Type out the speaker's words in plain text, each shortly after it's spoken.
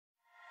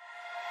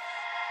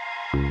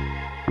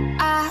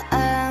I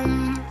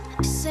am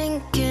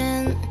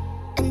sinking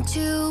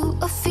into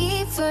a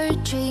fever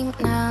dream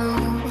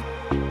now.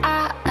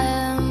 I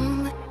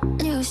am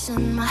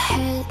losing my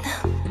head.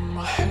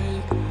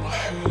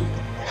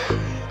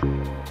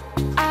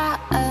 I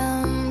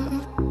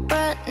am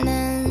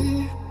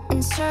running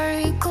in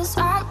circles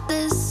on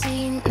the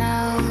scene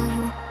now.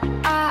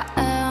 I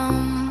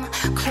am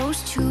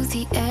close to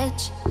the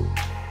edge.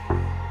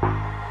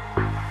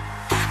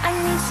 I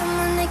need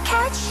someone to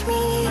catch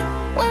me.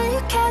 Will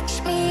you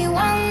catch me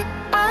when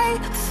I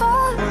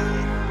fall?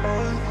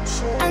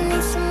 I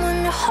need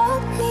someone to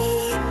hold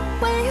me.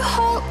 Will you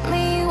hold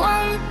me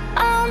when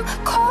I'm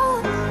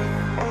cold?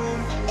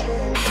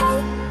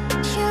 Hey,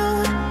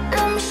 you,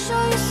 let me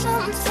show you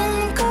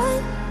something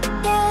good.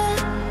 Yeah,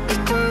 it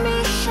can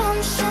be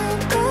something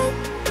good.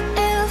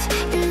 If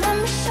you let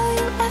me show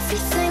you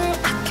everything,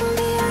 I can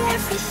be your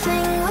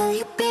everything. Will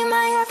you be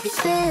my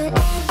everything?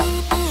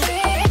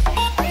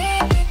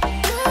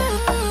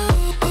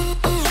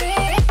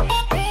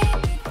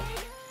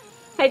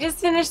 I just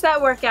finished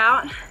that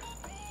workout.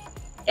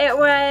 It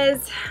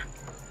wasn't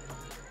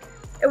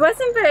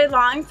very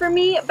long for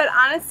me, but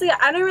honestly,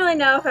 I don't really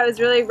know if I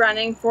was really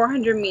running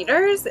 400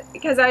 meters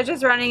because I was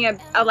just running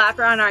a lap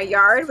around our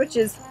yard, which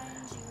is,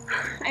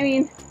 I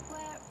mean,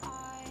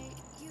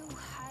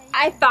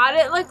 I thought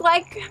it looked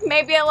like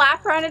maybe a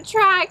lap around a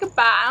track, but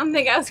I don't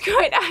think I was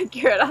quite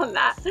accurate on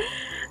that.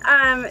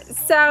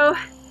 So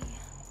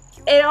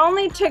it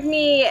only took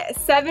me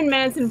 7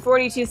 minutes and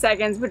 42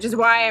 seconds, which is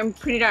why I'm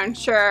pretty darn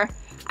sure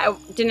I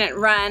didn't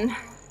run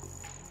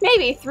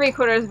maybe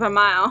 3/4 of a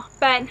mile.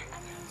 But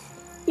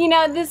you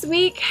know, this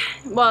week,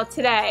 well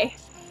today,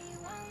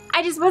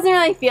 I just wasn't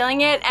really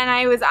feeling it, and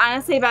I was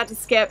honestly about to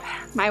skip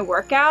my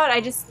workout. I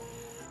was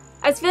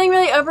feeling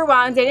really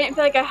overwhelmed. I didn't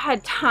feel like I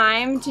had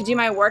time to do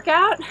my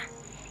workout,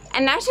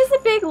 and that's just a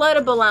big load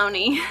of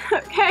baloney,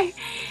 okay?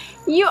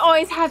 You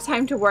always have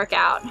time to work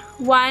out.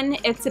 One,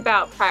 it's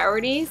about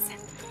priorities,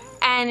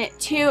 and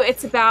two,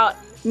 it's about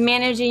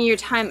managing your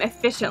time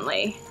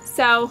efficiently.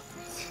 So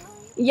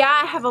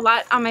yeah, I have a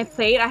lot on my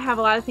plate. I have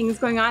a lot of things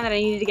going on that I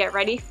needed to get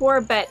ready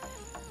for, but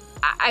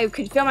I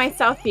could feel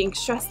myself being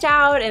stressed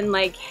out and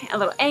like a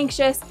little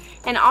anxious,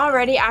 and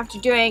already after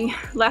doing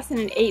less than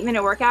an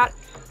 8-minute workout,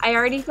 I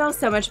already feel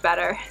so much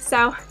better.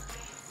 So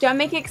don't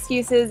make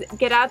excuses,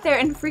 get out there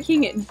and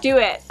freaking do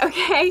it,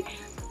 okay?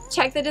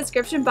 Check the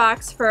description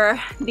box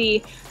for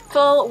the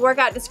full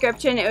workout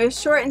description. It was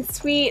short and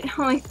sweet,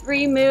 only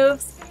 3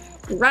 moves,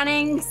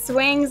 running,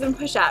 swings, and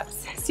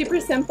push-ups.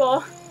 Super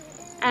simple.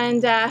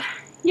 And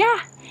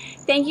yeah,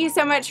 thank you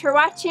so much for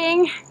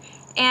watching,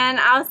 and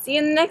I'll see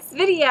you in the next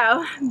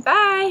video.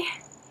 Bye!